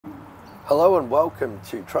Hello and welcome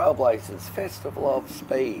to Trailblazers Festival of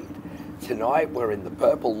Speed. Tonight we're in the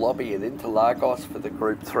purple lobby at Interlagos for the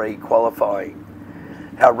Group 3 qualifying.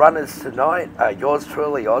 Our runners tonight are yours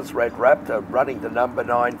truly, Red Raptor, running the number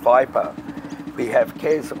 9 Viper. We have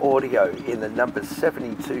Kez Audio in the number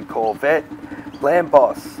 72 Corvette,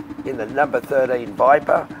 Lambos in the number 13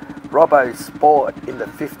 Viper, Robbo Sport in the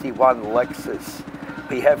 51 Lexus.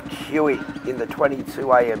 We have Qually in the 22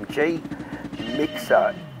 AMG,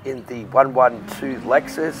 Mixer in the 112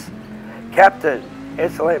 Lexus, Captain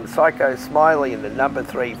SLM Psycho Smiley in the number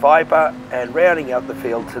 3 Viper, and rounding out the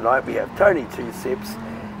field tonight we have Tony Two Sips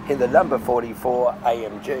in the number 44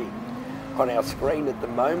 AMG. On our screen at the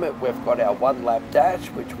moment we've got our 1 lap dash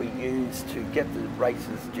which we use to get the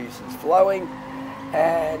race's juices flowing,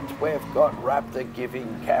 and we've got Raptor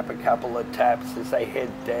giving Cap a couple of taps as they head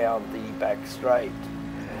down the back straight.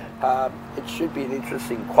 It should be an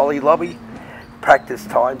interesting quali lobby. Practice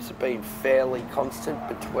times have been fairly constant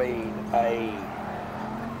between a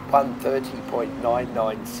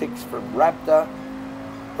 130.996 from Raptor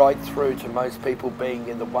right through to most people being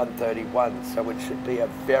in the 131, so it should be a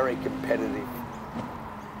very competitive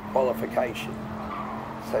qualification.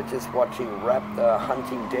 So just watching Raptor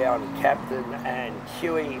hunting down Captain and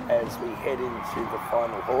Qually as we head into the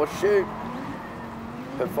final horseshoe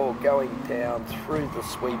before going down through the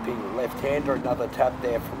sweeping left-hander. Another tap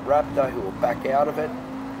there from Raptor, who will back out of it.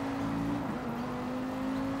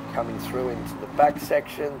 Coming through into the back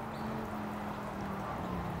section.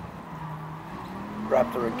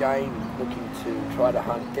 Raptor again looking to try to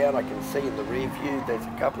hunt down. I can see in the rear view there's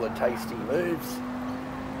a couple of tasty moves.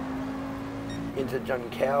 Into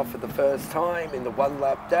Juncow for the first time in the 1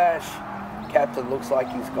 lap dash. Captain looks like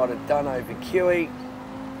he's got it done over Qually.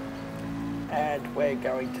 And we're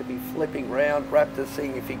going to be flipping round. Raptor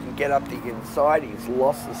seeing if he can get up the inside. He's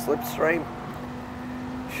lost the slipstream.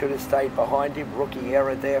 Should have stayed behind him. Rookie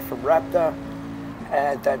error there from Raptor.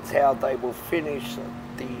 And that's how they will finish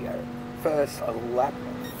the first lap.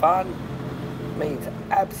 Fun means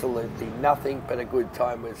absolutely nothing, but a good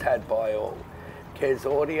time was had by all. Kez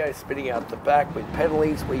Audio spinning out the back with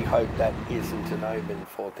penalties. We hope that isn't an omen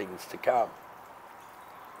for things to come.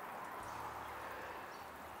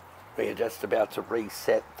 We're just about to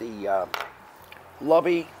reset the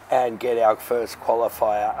lobby and get our first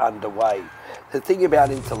qualifier underway. The thing about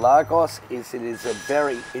Interlagos is it is a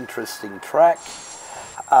very interesting track,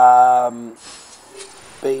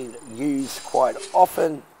 being used quite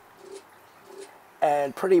often,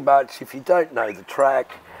 and pretty much if you don't know the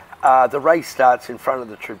track, the race starts in front of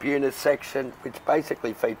the Tribuna section, which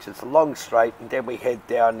basically features a long straight, and then we head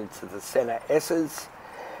down into the centre S's.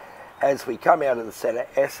 As we come out of the centre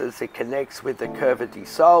S's, it connects with the Curva di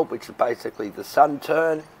Sol, which is basically the sun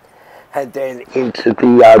turn, and then into the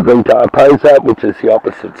Rita Posa, which is the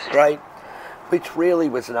opposite straight, which really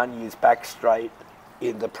was an unused back straight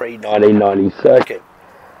in the pre-1990 circuit.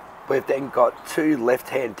 We've then got 2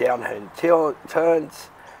 left-hand downhand turns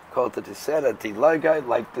called the Descenta di Logo,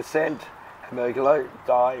 Lake Descent, Emergolo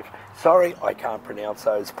Dive. Sorry, I can't pronounce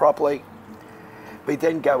those properly. We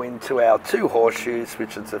then go into our 2 horseshoes,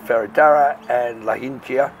 which is the Ferradura and La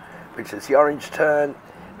Hingia, which is the orange turn.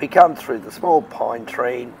 We come through the small pine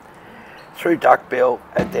tree, through Duckbill,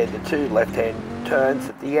 and then the 2 left-hand turns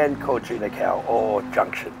at the end called Juncow or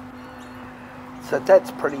Junction. So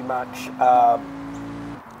that's pretty much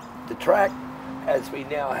the track, as we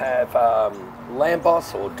now have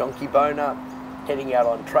Lambos or Donkey Boner heading out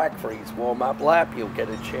on track for his warm-up lap. You'll get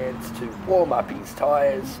a chance to warm up his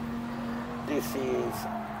tyres. This is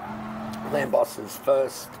Lambos's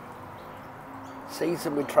first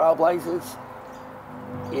season with Trailblazers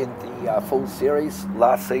in the full series.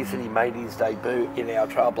 Last season he made his debut in our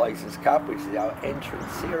Trailblazers Cup, which is our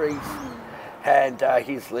entrance series, and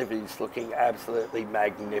his livery is looking absolutely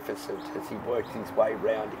magnificent as he works his way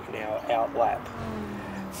round in our outlap.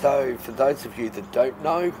 So for those of you that don't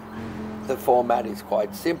know, the format is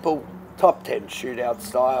quite simple. Top 10 shootout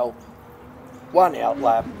style, 1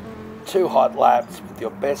 outlap, 2 hot laps with your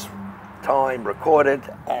best time recorded,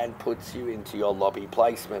 and puts you into your lobby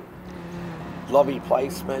placement. Lobby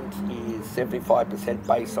placement is 75%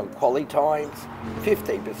 based on quali times,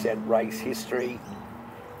 15% race history,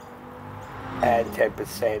 and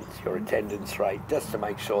 10% your attendance rate, just to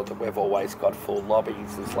make sure that we've always got full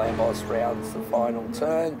lobbies as Lambos rounds the final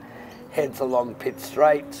turn, heads along pit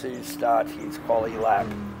straight to start his quali lap.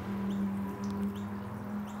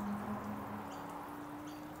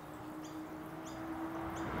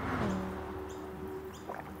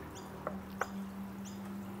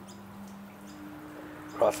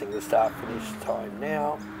 Crossing the start finish time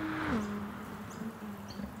now.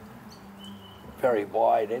 Very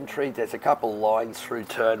wide entry. There's a couple lines through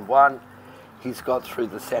turn one. He's got through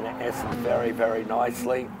the centre S very, very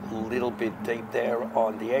nicely. A little bit deep there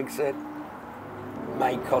on the exit.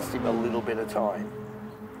 May cost him a little bit of time.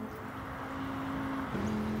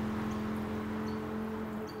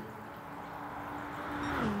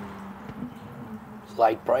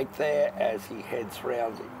 Late break there as he heads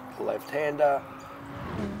round the left-hander.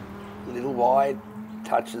 A little wide,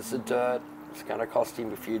 touches the dirt. It's going to cost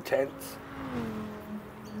him a few tenths.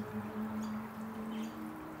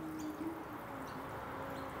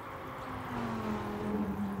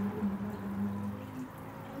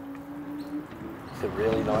 Some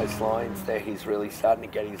really nice lines there. He's really starting to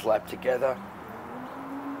get his lap together.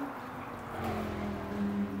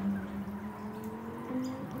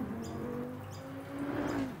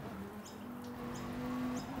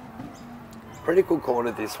 Critical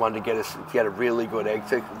corner this one to get a really good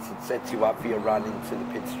exit because it sets you up for your run into the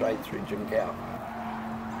pit straight through Junkow.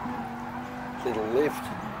 Little lift.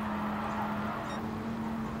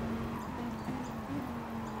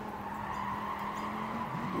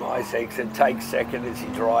 Nice exit, takes second as he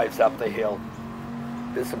drives up the hill.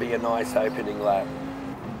 This will be a nice opening lap.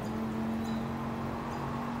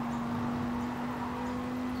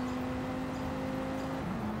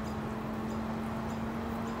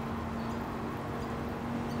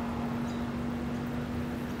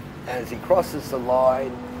 As he crosses the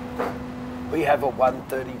line, we have a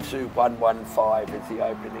 132.115 as the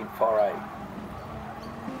opening foray.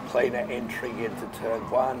 Cleaner entry into turn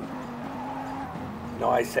one.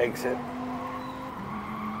 Nice exit.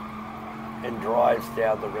 And drives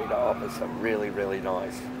down the Rita opposite. Really, really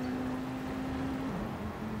nice.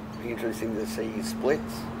 Be interesting to see his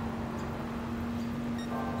splits.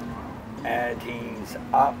 And he's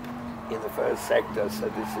up in the first sector, so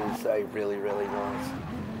this is a really, really nice.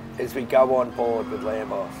 As we go on board with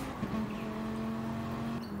Lambos.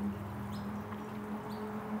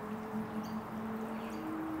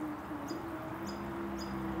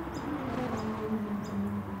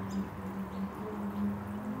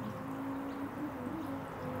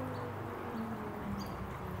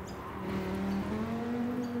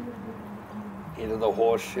 Into the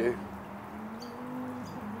horseshoe.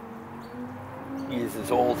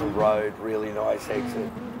 Uses all the road, really nice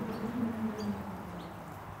exit.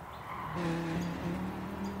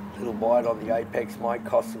 A little wide on the apex might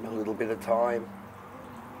cost him a little bit of time.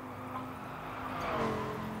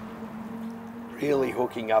 Really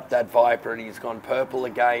hooking up that Viper, and he's gone purple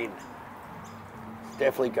again.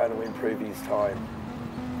 Definitely going to improve his time.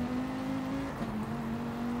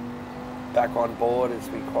 Back on board as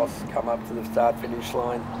we come up to the start finish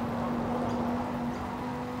line.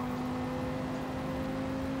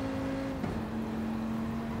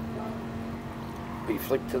 Be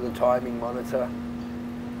flicked to the timing monitor.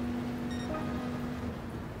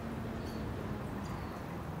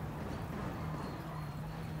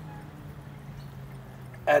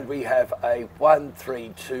 And we have a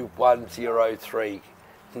 132.103.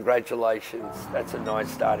 Congratulations, that's a nice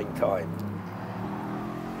starting time.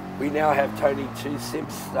 We now have Tony Two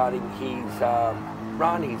Simps starting his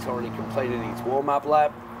run. He's already completed his warm-up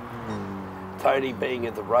lap. Tony being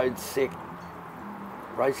in the Road Sick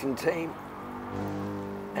racing team.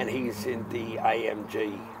 And he's in the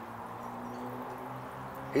AMG.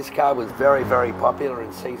 His car was very, very popular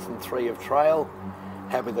in season 3 of Trail.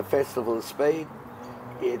 Having the Festival of Speed.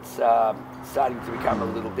 It's starting to become a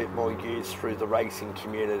little bit more used through the racing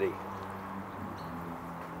community.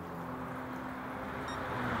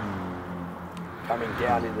 Coming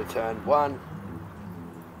down into turn one.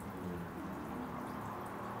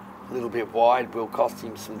 A little bit wide, will cost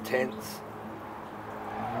him some tenths.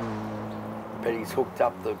 But he's hooked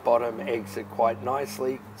up the bottom exit quite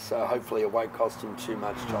nicely, so hopefully it won't cost him too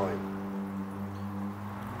much time.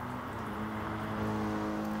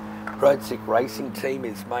 Road Sick Racing team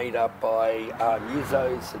is made up by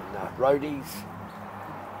musos and roadies.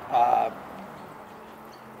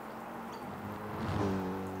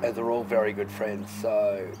 And they're all very good friends,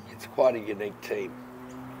 so it's quite a unique team.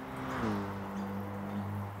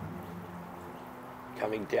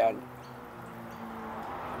 Coming down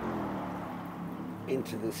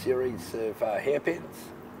into the series of hairpins,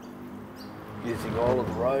 using all of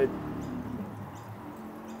the road.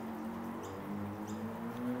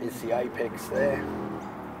 Is the apex there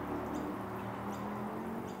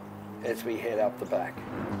as we head up the back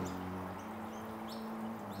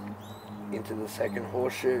into the second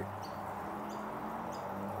horseshoe.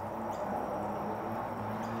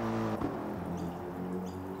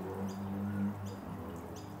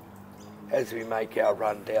 As we make our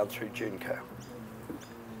run down through Junko.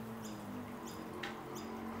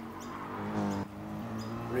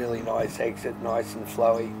 Really nice exit, nice and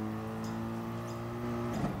flowy.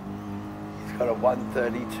 He's got a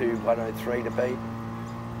 132, 103 to beat.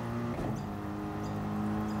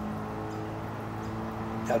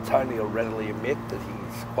 Now Tony will readily admit that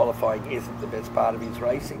his qualifying isn't the best part of his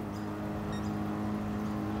racing.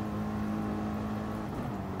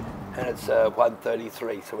 And it's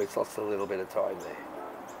 133, so he's lost a little bit of time there.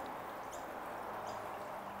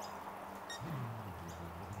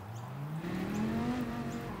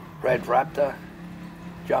 Red Raptor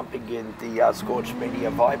jumping in the Scorched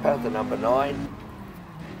Media Viper, the number 9.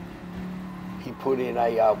 He put in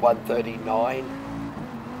a 139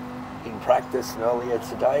 in practice earlier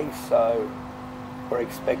today, so we're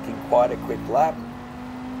expecting quite a quick lap.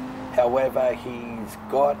 However, he's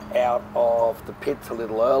got out of the pits a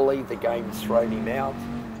little early. The game's thrown him out.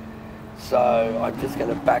 So I'm just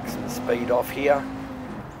going to back some speed off here,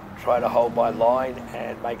 try to hold my line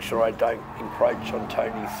and make sure I don't encroach on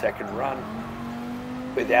Tony's second run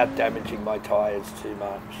without damaging my tyres too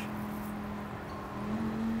much.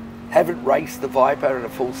 Haven't raced the Viper in a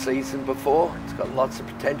full season before. It's got lots of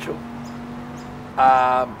potential.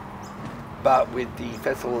 But with the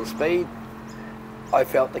Festival of Speed, I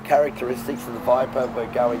felt the characteristics of the Viper were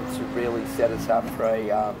going to really set us up for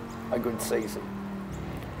a good season.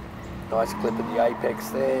 Nice clip of the apex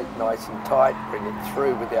there, nice and tight, bring it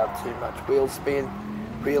through without too much wheel spin.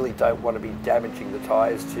 Really don't want to be damaging the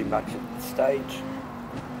tyres too much at this stage.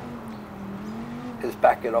 Just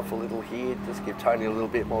back it off a little here, just give Tony a little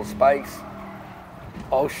bit more space.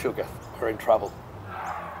 Oh sugar, we're in trouble.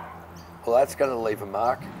 Well, that's going to leave a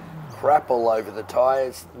mark. Crap all over the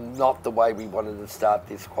tyres, not the way we wanted to start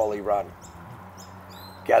this quali run.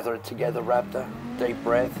 Gather it together, Raptor, deep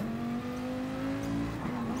breath.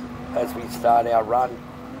 As we start our run,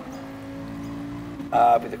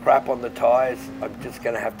 with the crap on the tyres, I'm just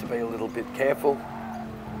going to have to be a little bit careful.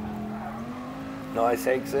 Nice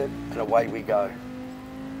exit, and away we go.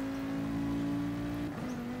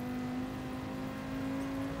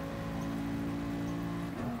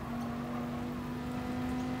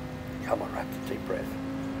 Come on, Raptor, deep breath.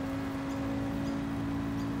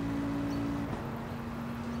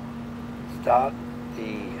 Start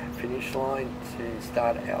the finish line to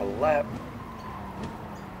start our lap.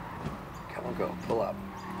 Come on, girl, pull up.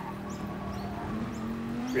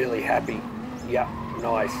 Really happy. Yeah,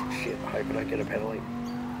 nice. Shit, hope I don't get a penalty.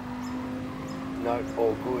 No,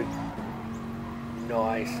 all good.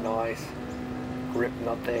 Nice, nice. Grip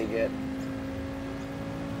not there yet.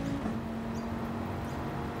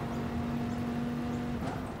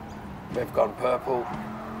 We've gone purple.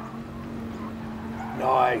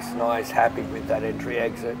 Nice, nice. Happy with that entry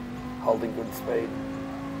exit. Holding good speed.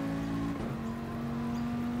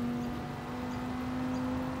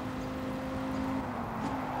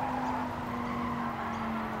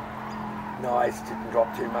 Nice, didn't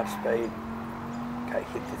drop too much speed. Okay,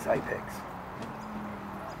 hit this apex.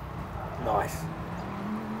 Nice.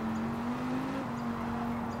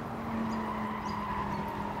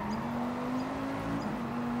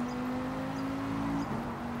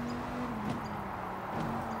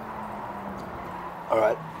 All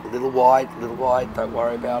right, a little wide, don't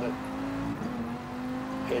worry about it.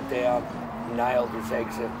 Head down, nailed this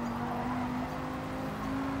exit.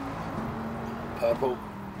 Purple.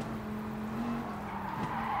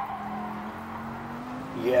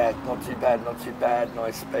 Yeah, not too bad, not too bad,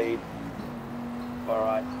 nice speed. All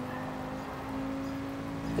right.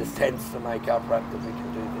 There's tenths to make up, Raptor, we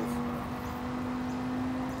can do this.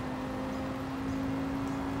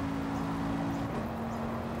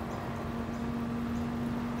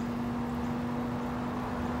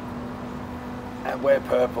 And we're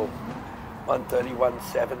purple,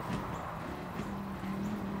 131.7.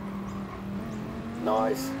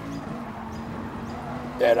 Nice.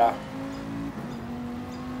 Better.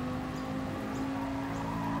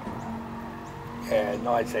 Yeah,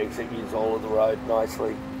 nice exit, use all of the road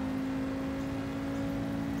nicely.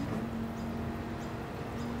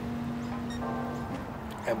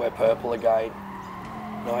 And we're purple again.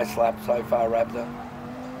 Nice lap so far, Raptor.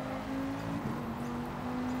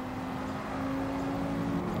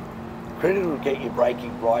 Critical to get your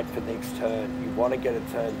braking right for next turn. You want to get a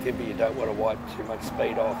turn thin, but you don't want to wipe too much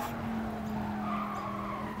speed off.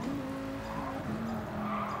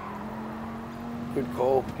 Good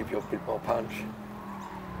call, give you a bit more punch.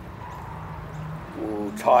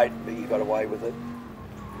 Ooh, tight, but you got away with it.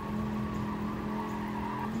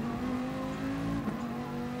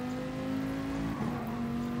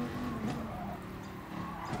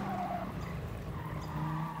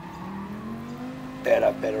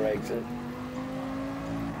 Better exit.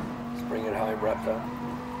 Let's bring it home, Raptor.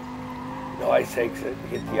 Nice exit,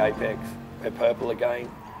 hit the apex. They're purple again.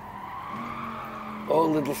 All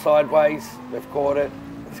a little sideways, they've caught it.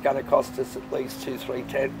 It's going to cost us at least 2-3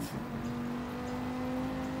 tenths.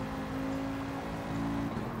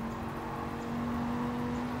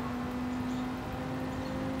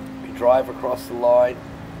 We drive across the line.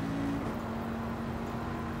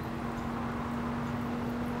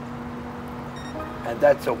 And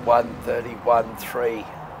that's a 1:31.3.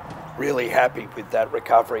 Really happy with that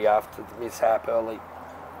recovery after the mishap early.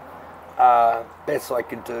 Best I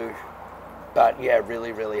could do. But yeah,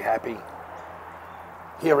 really happy.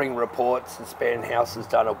 Hearing reports, the Spanhouse has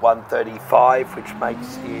done a 1:35, which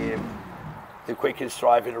makes him the quickest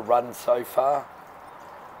driver to run so far.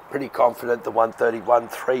 Pretty confident the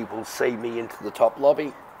 1:31.3 will see me into the top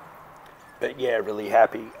lobby. But yeah, really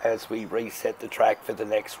happy as we reset the track for the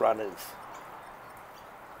next runners.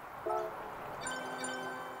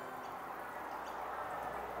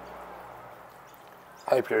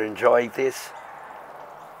 Hope you're enjoying this.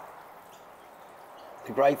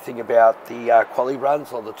 The great thing about the quali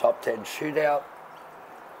runs or the top 10 shootout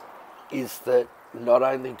is that not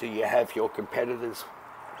only do you have your competitors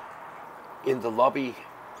in the lobby,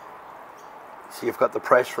 so you've got the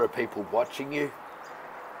pressure of people watching you,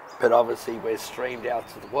 but obviously we're streamed out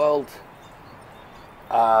to the world.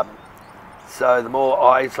 So the more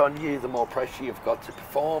eyes on you, the more pressure you've got to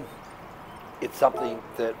perform. It's something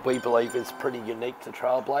that we believe is pretty unique to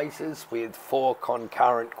Trailblazers, with 4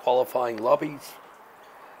 concurrent qualifying lobbies,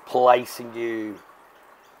 placing you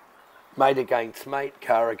mate against mate,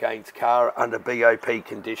 car against car under BOP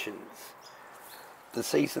conditions. The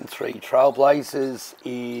Season 3 Trailblazers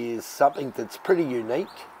is something that's pretty unique.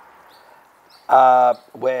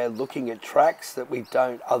 We're looking at tracks that we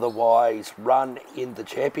don't otherwise run in the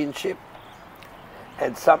championship,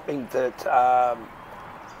 and something that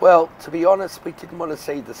well, to be honest, we didn't want to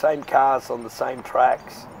see the same cars on the same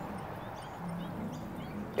tracks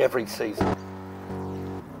every season.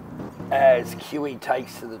 As Qually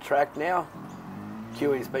takes to the track now,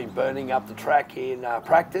 Qually's been burning up the track in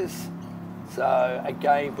practice, so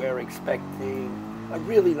again we're expecting a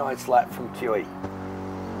really nice lap from Qually.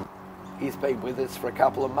 He's been with us for a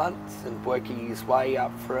couple of months and working his way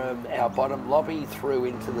up from our bottom lobby through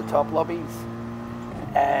into the top lobbies.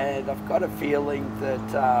 And I've got a feeling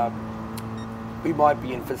that we might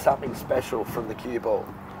be in for something special from the cue ball.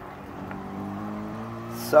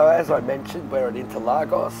 So as I mentioned, we're at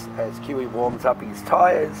Interlagos as Qually warms up his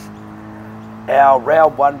tyres. Our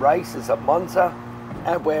round 1 race is at Monza,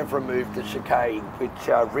 and we've removed the chicane, which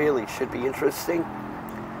really should be interesting.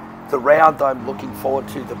 The round I'm looking forward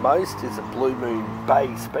to the most is at Blue Moon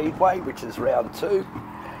Bay Speedway, which is round 2.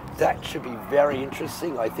 That should be very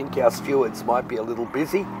interesting. I think our stewards might be a little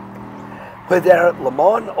busy. We're there at Le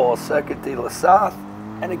Mans or Circuit de la Sarthe,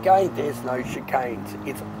 and again there's no chicanes.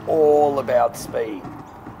 It's all about speed.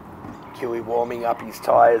 Qually warming up his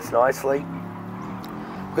tyres nicely.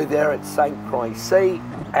 We're there at St. Croix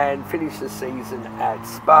and finish the season at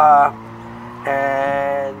Spa,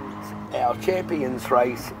 and our champions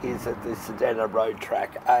race is at the Sedena Road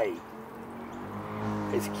Track A.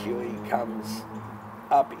 As Qually comes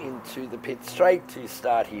up into the pit straight to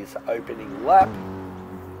start his opening lap.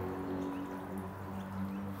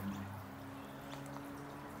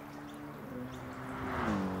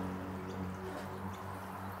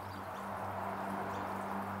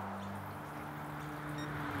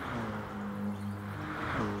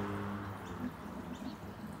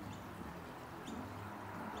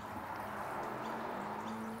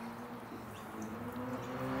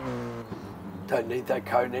 Don't need that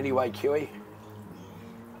cone anyway, Qually.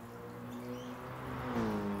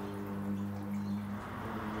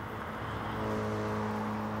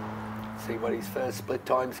 See what his first split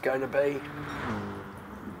time's going to be.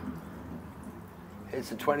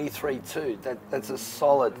 It's a 23.2. That's a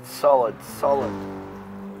solid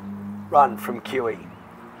run from Qually.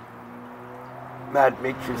 Mad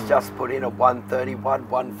Mitch has just put in a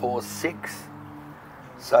 1:31.146.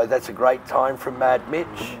 So that's a great time from Mad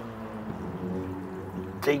Mitch.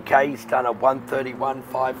 DK's done a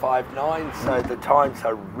 1:31.559, so the times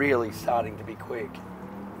are really starting to be quick.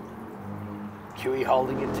 Qually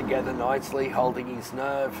holding it together nicely, holding his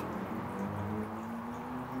nerve.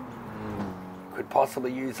 Could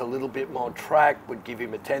possibly use a little bit more track, would give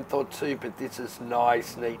him a tenth or two, but this is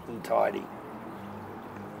nice, neat and tidy.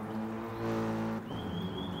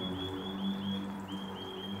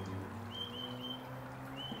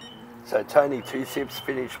 So Tony Two Sips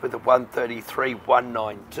finished with a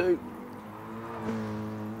 1:33.192.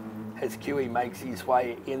 As Qually makes his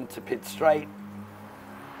way into pit straight.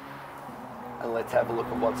 And let's have a look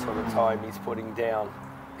at what sort of time he's putting down.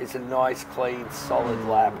 is a nice, clean, solid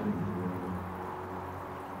lap.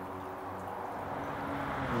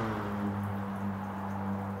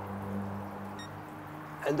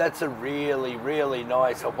 And that's a really, really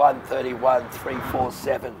nice, a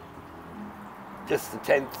 1:31.347. Just the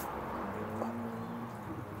 10th,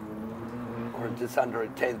 or just under a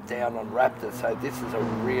 10th down on Raptor. So this is a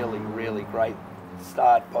really, really great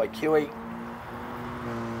start by Qually.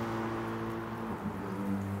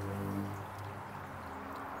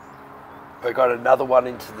 We got another one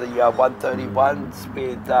into the 1:31s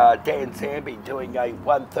with Dan Zambi doing a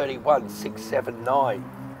 1:31.679.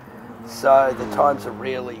 So the times are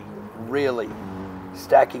really, really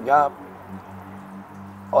stacking up.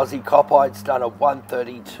 Aussie Copite's done a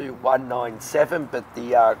 1:32.197, but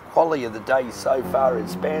the quality of the day so far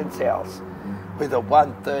is Spans House with a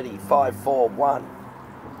 1:30.541.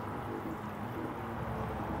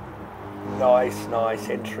 Nice, nice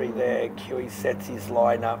entry there. Qually sets his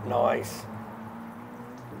line up nice.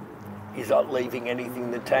 He's not leaving anything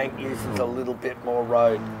in the tank, uses a little bit more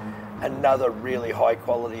road. Another really high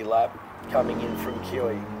quality lap coming in from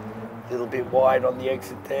Qually. A little bit wide on the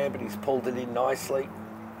exit there, but he's pulled it in nicely.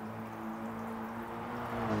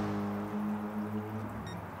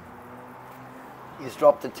 He's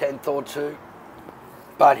dropped a 10th or two,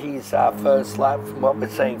 but his first lap, from what we're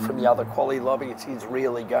seeing from the other Qually lobbies, he's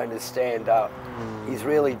really going to stand up. He's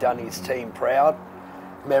really done his team proud.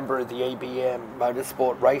 Member of the EBM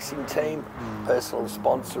Motorsport Racing team. Personal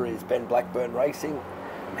sponsor is Ben Blackburn Racing.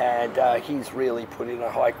 And he's really put in a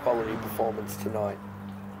high quality performance tonight.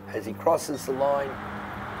 As he crosses the line,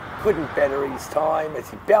 couldn't better his time as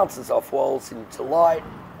he bounces off walls into light.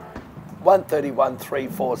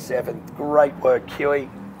 1:31.347, great work Qually.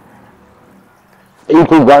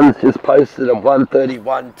 Eagle One's just posted a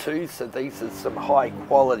 1:31.2, so these are some high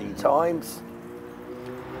quality times.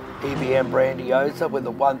 EBM Brandiosa with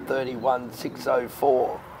a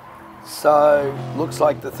 1:31.604. So, looks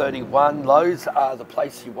like the 31 lows are the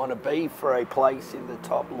place you want to be for a place in the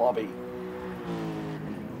top lobby.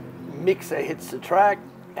 Mixer hits the track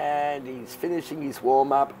and he's finishing his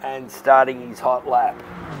warm-up and starting his hot lap.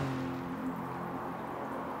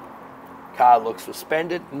 Car looks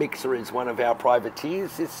suspended. Mixer is one of our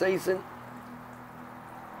privateers this season.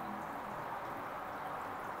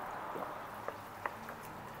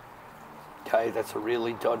 Okay, that's a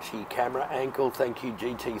really dodgy camera angle. Thank you,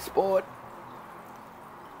 GT Sport.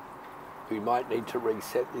 We might need to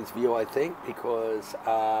reset this view, I think, because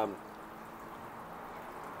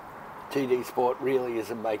GT Sport really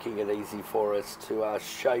isn't making it easy for us to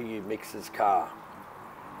show you Mixer's car.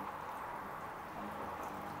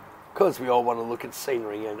 Because we all want to look at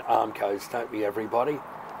scenery and Armcos, don't we, everybody?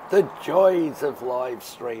 The joys of live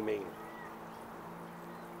streaming.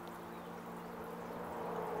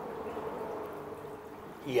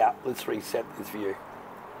 Yeah, let's reset this view.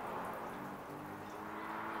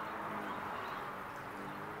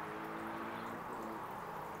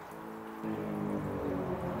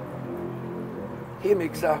 Here,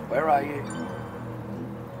 Mixer, where are you?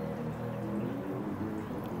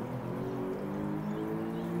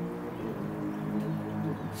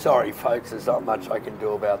 Sorry, folks, there's not much I can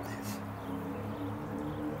do about this.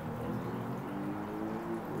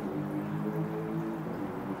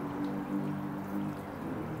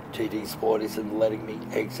 GT Sport isn't letting me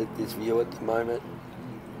exit this view at the moment,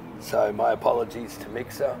 so my apologies to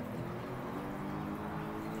Mixer.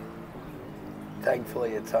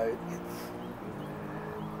 Thankfully,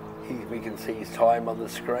 we can see his time on the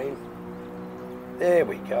screen. There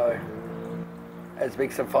we go. As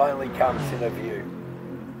Mixer finally comes in a view.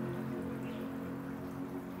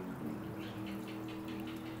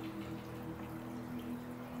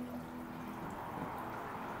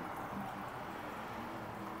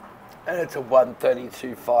 And it's a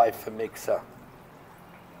 1:32.5 for Mixer.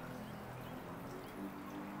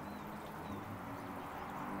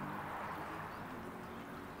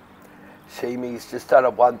 Shimi's just done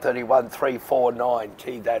a 1:31.349.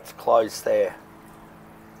 Gee, that's close there.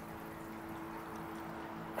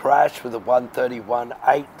 Crash with a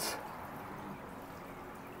 1:31.8.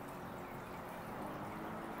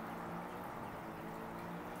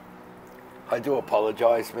 I do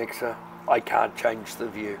apologise, Mixer. I can't change the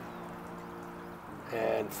view.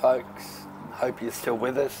 And folks, hope you're still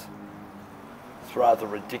with us. It's rather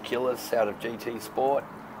ridiculous out of GT Sport.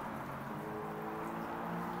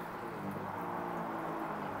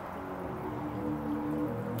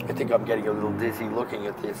 I think I'm getting a little dizzy looking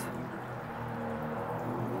at this.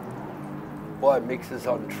 Wide Mixer's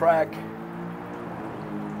on track.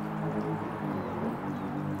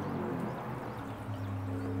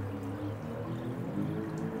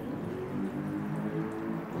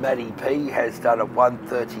 Matty P has done a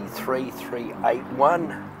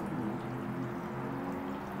 1:33.381.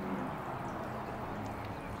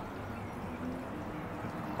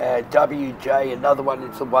 WJ, another one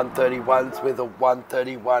into 131s with a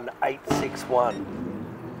 1:31.861.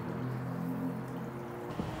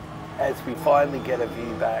 As we finally get a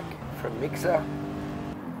view back from Mixer.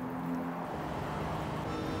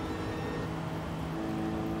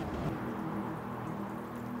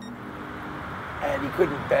 And he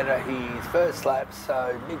couldn't better his first lap,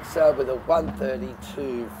 so Mixer with a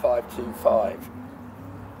 1:32.525.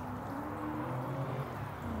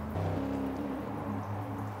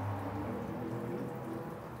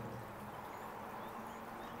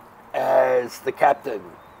 As the captain,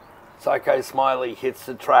 Psycho Smiley, hits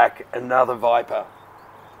the track, another Viper,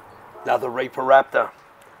 another Reaper Raptor.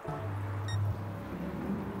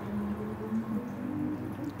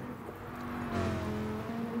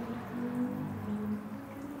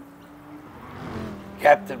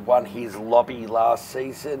 Captain won his lobby last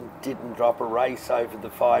season, didn't drop a race over the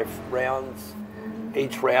 5 rounds.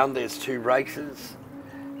 Each round there's 2 races,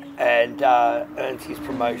 and earns his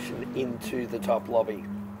promotion into the top lobby.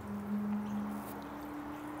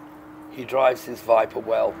 He drives his Viper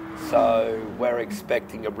well, so we're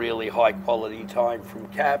expecting a really high quality time from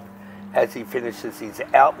Cap as he finishes his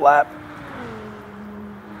out lap.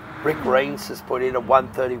 Rick Reams has put in a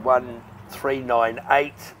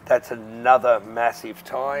 1:31.398. That's another massive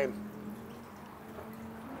time.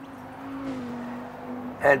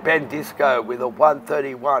 And Ben Disco with a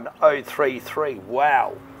 1:31.033.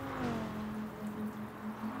 Wow.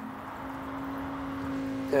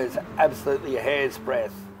 There's absolutely a hair's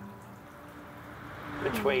breadth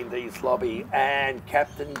between these lobby, and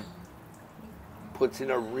Captain puts in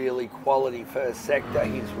a really quality first sector.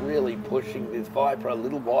 He's really pushing this Viper a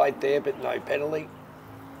little wide there, but no penalty.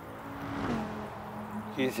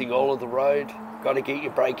 Using all of the road, got to get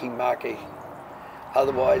your braking marker.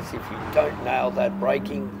 Otherwise, if you don't nail that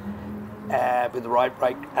braking with the right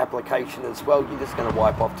brake application as well, you're just going to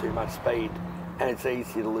wipe off too much speed, and it's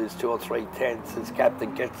easy to lose 2 or 3 tenths as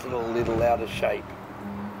Captain gets it a little out of shape.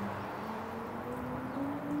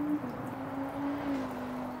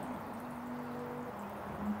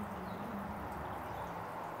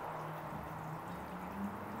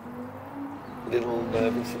 Little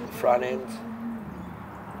nervous at the front end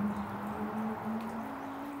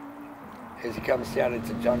as he comes down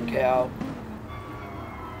into Juncow.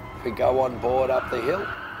 If we go on board up the hill,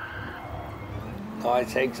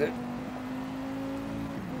 nice exit.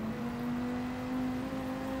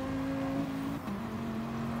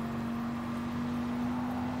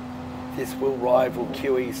 This will rival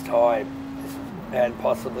QE's time and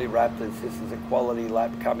possibly Raptors. This is a quality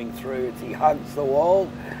lap coming through as he hugs the wall.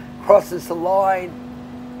 Crosses the line,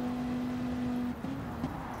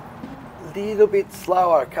 little bit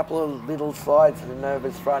slower, a couple of little slides at the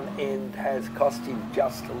nervous front end has cost him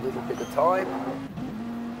just a little bit of time.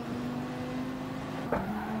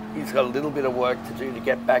 He's got a little bit of work to do to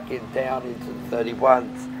get back in down into the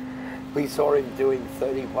 31s. We saw him doing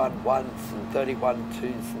 31 ones and 31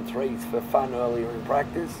 twos and threes for fun earlier in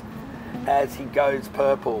practice. As he goes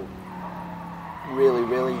purple, really,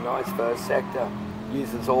 really nice first sector.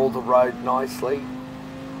 Uses all the road nicely.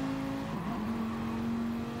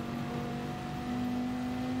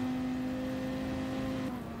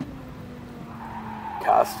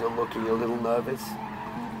 Car still looking a little nervous.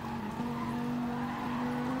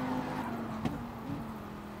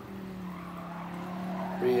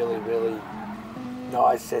 Really, really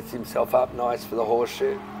nice. Sets himself up nice for the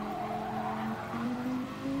horseshoe.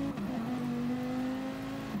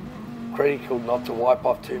 Critical not to wipe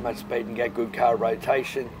off too much speed and get good car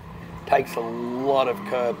rotation. Takes a lot of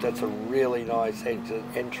curb. That's a really nice exit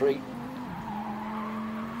entry.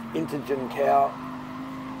 Into Juncow.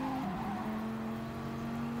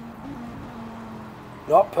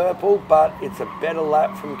 Not purple, but it's a better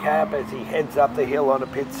lap from Cap as he heads up the hill on a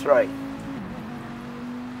pit straight.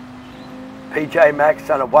 PJ Max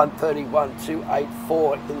done a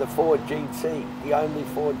 1:31.284 in the Ford GT, the only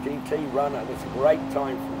Ford GT runner. That's a great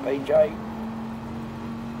time from PJ.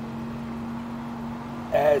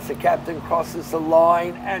 As the captain crosses the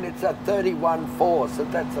line, and it's a 31.4, so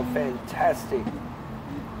that's a fantastic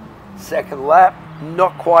second lap.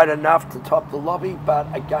 Not quite enough to top the lobby,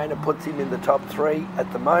 but again it puts him in the top 3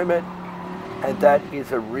 at the moment. And that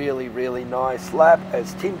is a really, really nice lap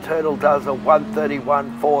as Tim Turtle does a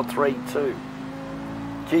 1:31.432.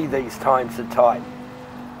 Gee, these times are tight.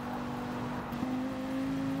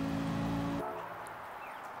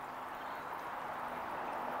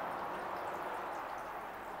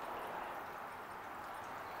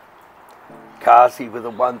 Kazi with a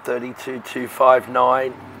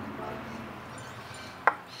 132.259.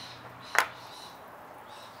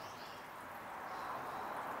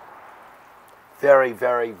 Very,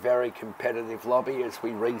 very, very competitive lobby as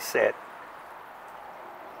we reset.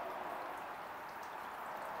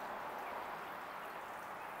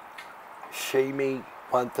 Shimi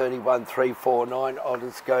 131.349. I'll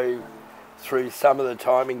just go through some of the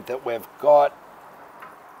timing that we've got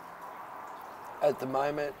at the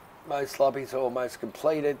moment. Most lobbies are almost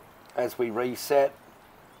completed as we reset.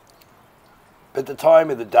 But the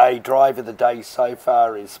time of the day, drive of the day so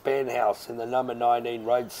far is Spanhouse in the number 19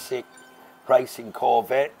 Road 6 Racing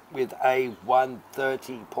Corvette with a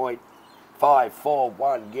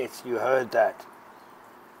 130.541. Yes, you heard that.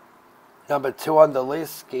 Number 2 on the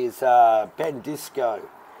list is Ben Disco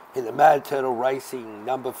in the Mad Turtle Racing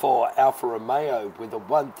number 4 Alfa Romeo with a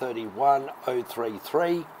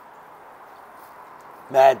 131.033.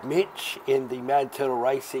 Mad Mitch in the Mad Turtle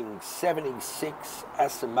Racing 76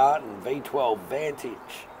 Aston Martin V12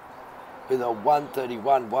 Vantage with a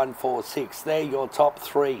 131.146. They're your top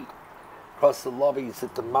 3 across the lobbies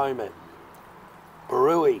at the moment.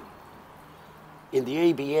 Barui in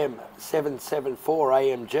the EBM 774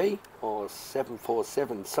 AMG, or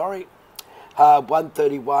 747, sorry,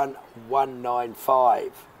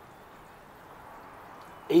 131.195.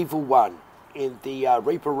 Evil One in the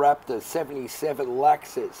Reaper Raptor 77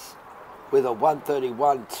 Lexus with a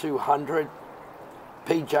 131.200.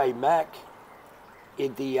 PJ Mack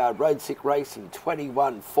in the Road 6 Racing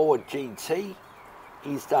 21 Ford GT.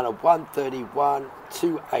 He's done a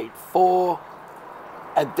 131.284.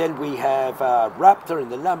 And then we have Raptor in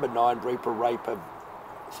the number 9 Reaper Raptor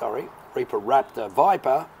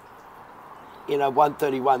Viper in a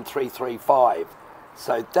 131.335.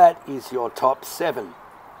 So that is your top 7.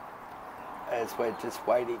 As we're just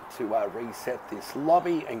waiting to reset this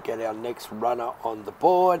lobby and get our next runner on the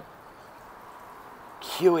board.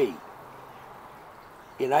 Qually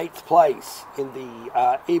in 8th place in the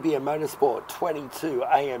EBM Motorsport 22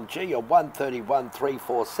 AMG, a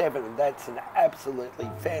 131.347, and that's an absolutely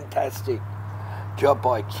fantastic job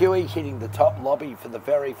by Qually, hitting the top lobby for the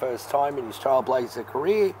very first time in his Trailblazer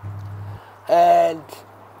career. And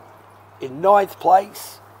in 9th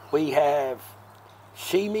place, we have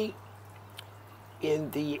Shimi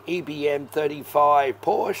in the EBM 35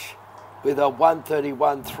 Porsche with a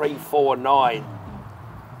 131.349.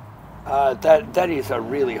 That is a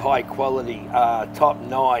really high quality top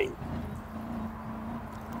 9.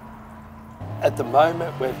 At the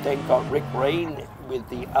moment, we've then got Rick Green with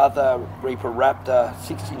the other Reaper Raptor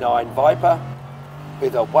 69 Viper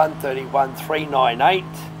with a 131.398.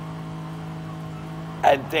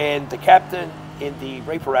 And then the captain in the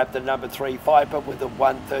Reaper Raptor number 3 Viper with a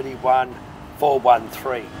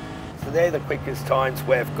 131.413. So they're the quickest times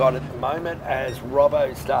we've got at the moment as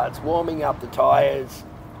Robbo starts warming up the tyres,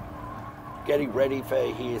 getting ready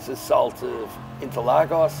for his assault of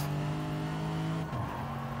Interlagos.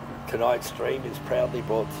 Tonight's stream is proudly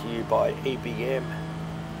brought to you by EBM,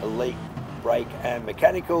 Elite Brake and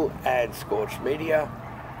Mechanical, and Scorched Media,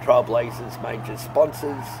 Trailblazers major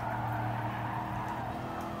sponsors.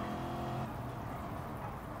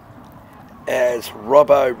 As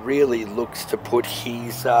Robbo really looks to put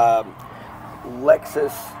his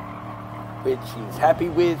Lexus, which he's happy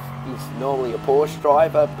with. He's normally a Porsche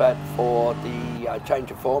driver, but for the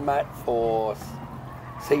change of format for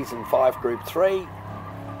Season 5 Group 3,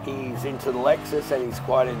 he's into the Lexus and he's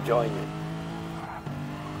quite enjoying it.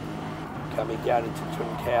 Coming down into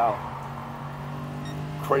Twin Cow.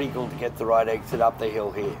 Critical to get the right exit up the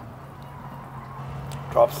hill here.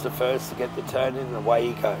 Drops to first to get the turn in and away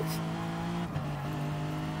he goes.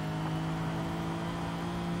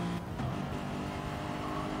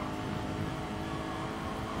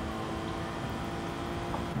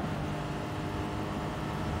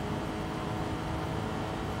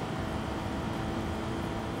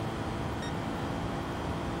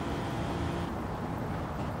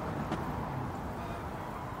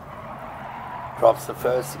 Drops the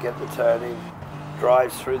first to get the turn in,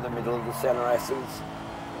 drives through the middle of the centre S's.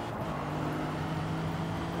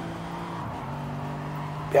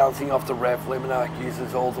 Bouncing off the rev limiter,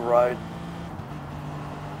 uses all the road.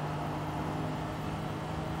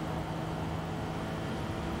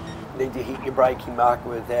 Need to hit your braking marker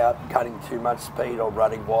without cutting too much speed or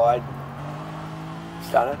running wide. He's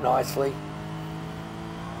done it nicely.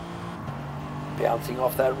 Bouncing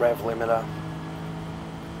off that rev limiter.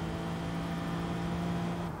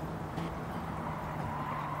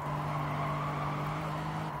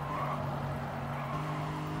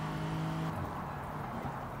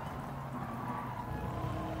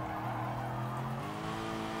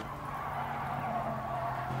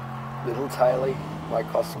 Little taily, might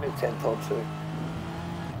cost him a tenth or two.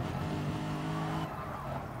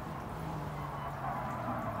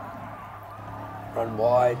 Run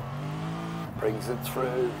wide, brings it through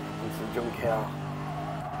into Junkau.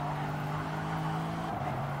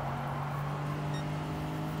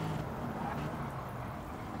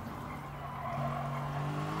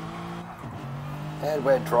 And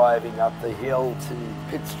we're driving up the hill to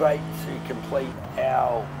pit straight to complete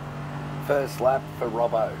our first lap for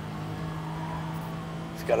Robbo.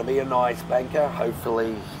 It's going to be a nice banker.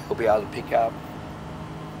 Hopefully he'll be able to pick up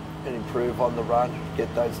and improve on the run,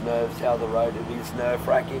 get those nerves out of the road. It is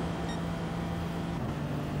nerve-wracking.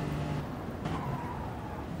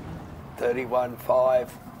 31.5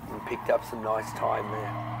 and picked up some nice time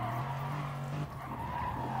there.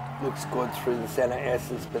 Looks good through the centre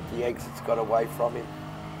S's, but the exit's got away from him.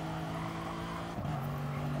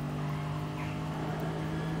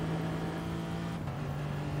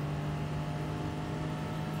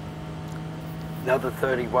 Another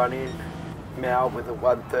 31 in. Mal with a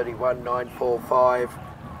 131.945.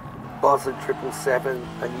 Boss at 777,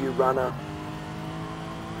 a new runner.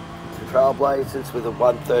 To Trailblazers with a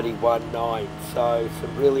 131.9. So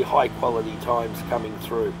some really high quality times coming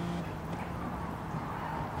through.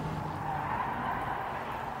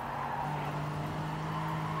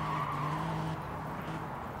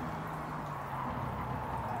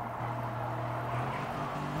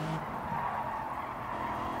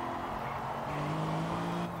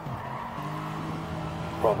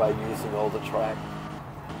 Robbo using all the track.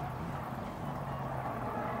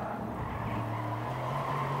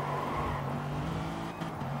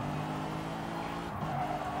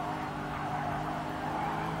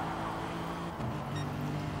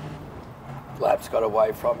 Lap's got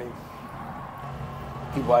away from him.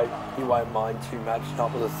 He won't mind too much,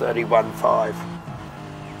 not with a 31.5.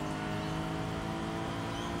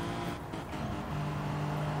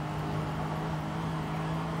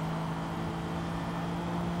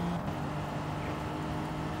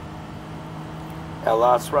 Our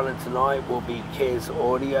last runner tonight will be Kez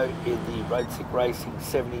Audio in the Racing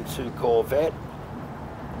 72 Corvette.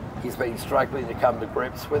 He's been struggling to come to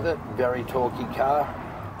grips with it. Very talky car.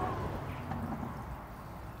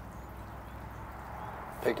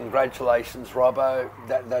 But congratulations, Robbo.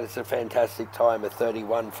 That is a fantastic time, a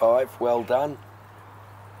 31.5. Well done.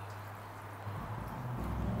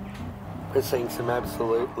 We're seeing some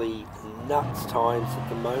absolutely nuts times at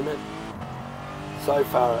the moment. So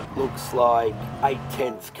far it looks like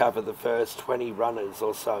 8/10 cover the first 20 runners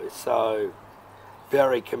or so. So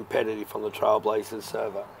very competitive on the Trailblazers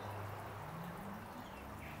server.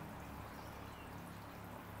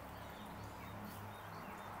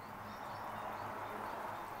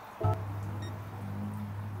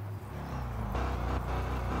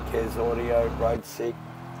 Kez Audio, Road 6,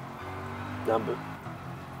 number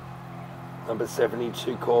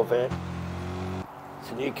 72 Corvette. It's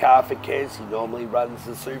a new car for Kez. He normally runs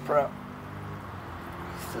the Supra.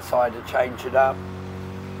 He's decided to change it up.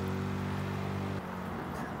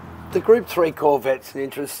 The Group 3 Corvette's an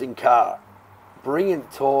interesting car.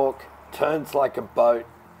 Brilliant torque, turns like a boat,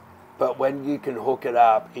 but when you can hook it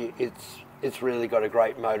up, it's really got a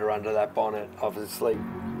great motor under that bonnet, obviously.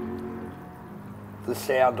 The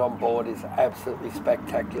sound on board is absolutely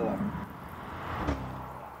spectacular.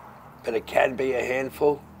 But it can be a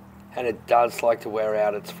handful, and it does like to wear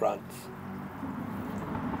out its fronts.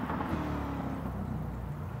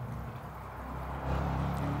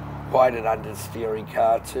 Quite an understeering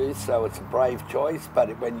car too, so it's a brave choice, but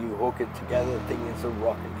when you hook it together, the thing is a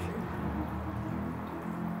rocket ship.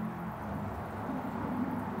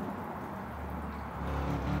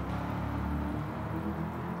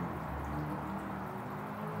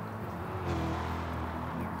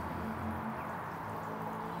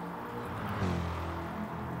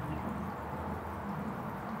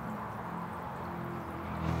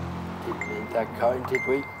 Didn't need that cone, did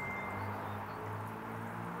we?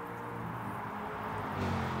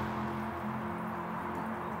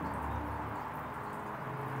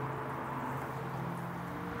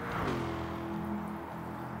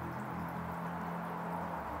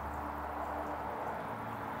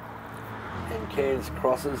 And Kez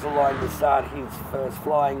crosses the line to start his first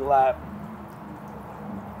flying lap.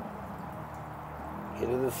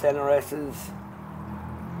 Into the centre S's.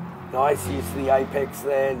 Nice use of the apex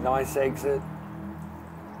there, nice exit.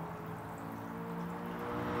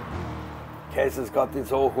 Kez has got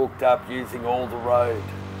this all hooked up using all the road.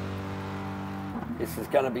 This is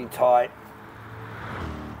going to be tight.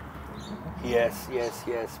 Yes, yes,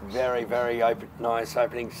 yes. Very, very nice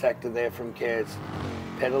opening sector there from Kez.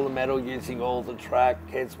 Pedal to metal using all the track.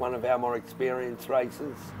 Kez, one of our more experienced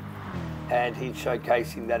racers. and he's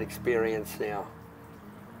showcasing that experience now.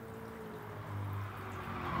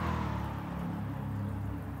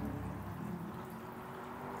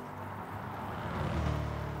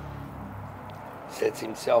 Sets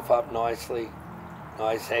himself up nicely.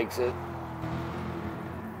 Nice exit.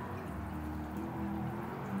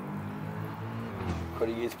 Could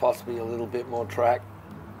have used possibly a little bit more track.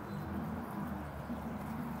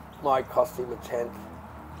 Might cost him a 10th.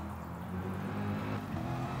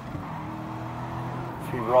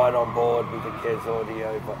 Should be right on board with the Kes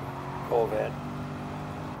Audio Corvette.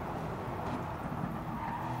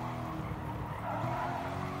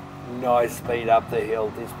 Nice speed up the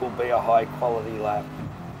hill. This will be a high quality lap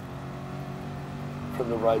from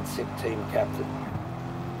the Road Sip team captain.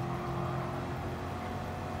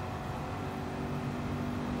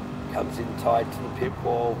 Comes in tight to the pit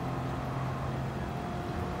wall.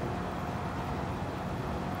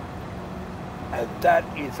 And that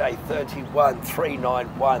is a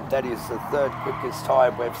 31.391. That is the third quickest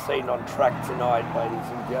time we've seen on track tonight, ladies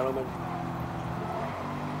and gentlemen.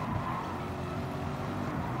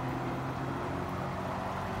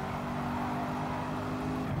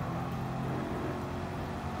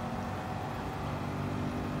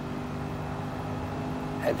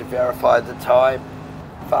 Had to verify the time.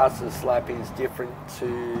 Fastest lap is different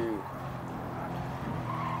to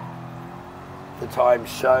the time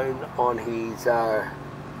shown on his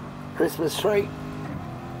Christmas tree.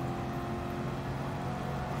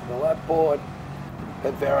 The lap board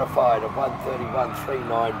had verified a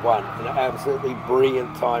 1:31.391, an absolutely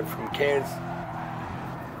brilliant time from Kes.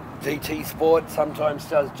 GT Sport sometimes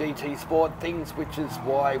does GT Sport things, which is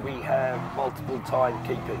why we have multiple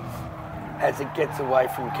timekeepers as it gets away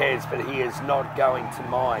from Kes, but he is not going to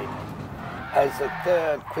mind. Has the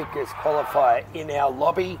third quickest qualifier in our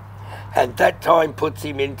lobby, and that time puts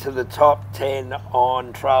him into the top 10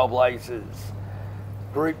 on Trailblazers.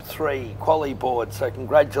 Group 3 Qually board, so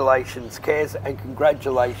congratulations Kes, and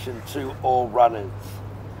congratulations to all runners.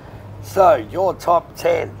 So your top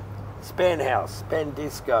 10: Spanhouse, Ben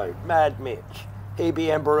Disco, Mad Mitch, EB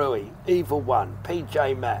Amberui, Evil One,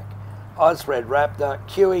 PJ Mac, Osred Raptor,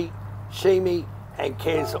 Qually, Shimi and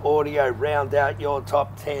Kes Audio round out your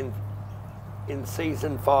top 10 in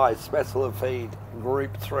Season 5 Special Feed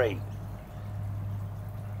Group 3.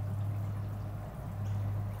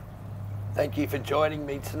 Thank you for joining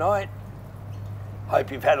me tonight.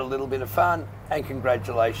 Hope you've had a little bit of fun, and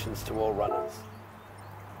congratulations to all runners.